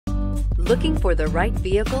Looking for the right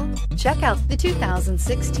vehicle? Check out the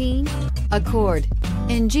 2016 Accord.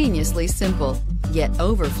 Ingeniously simple, yet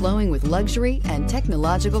overflowing with luxury and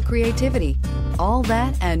technological creativity. All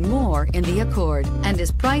that and more in the Accord, and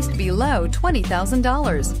is priced below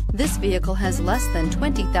 $20,000. This vehicle has less than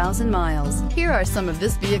 20,000 miles. Here are some of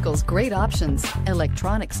this vehicle's great options: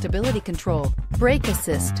 electronic stability control, brake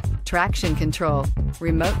assist, traction control,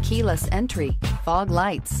 remote keyless entry, fog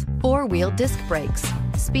lights, four-wheel disc brakes,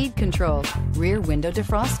 speed control, rear window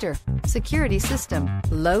defroster, security system,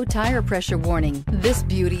 low tire pressure warning. This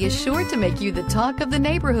beauty is sure to make you the talk of the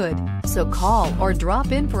neighborhood. So call or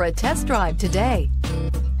drop in for a test drive today.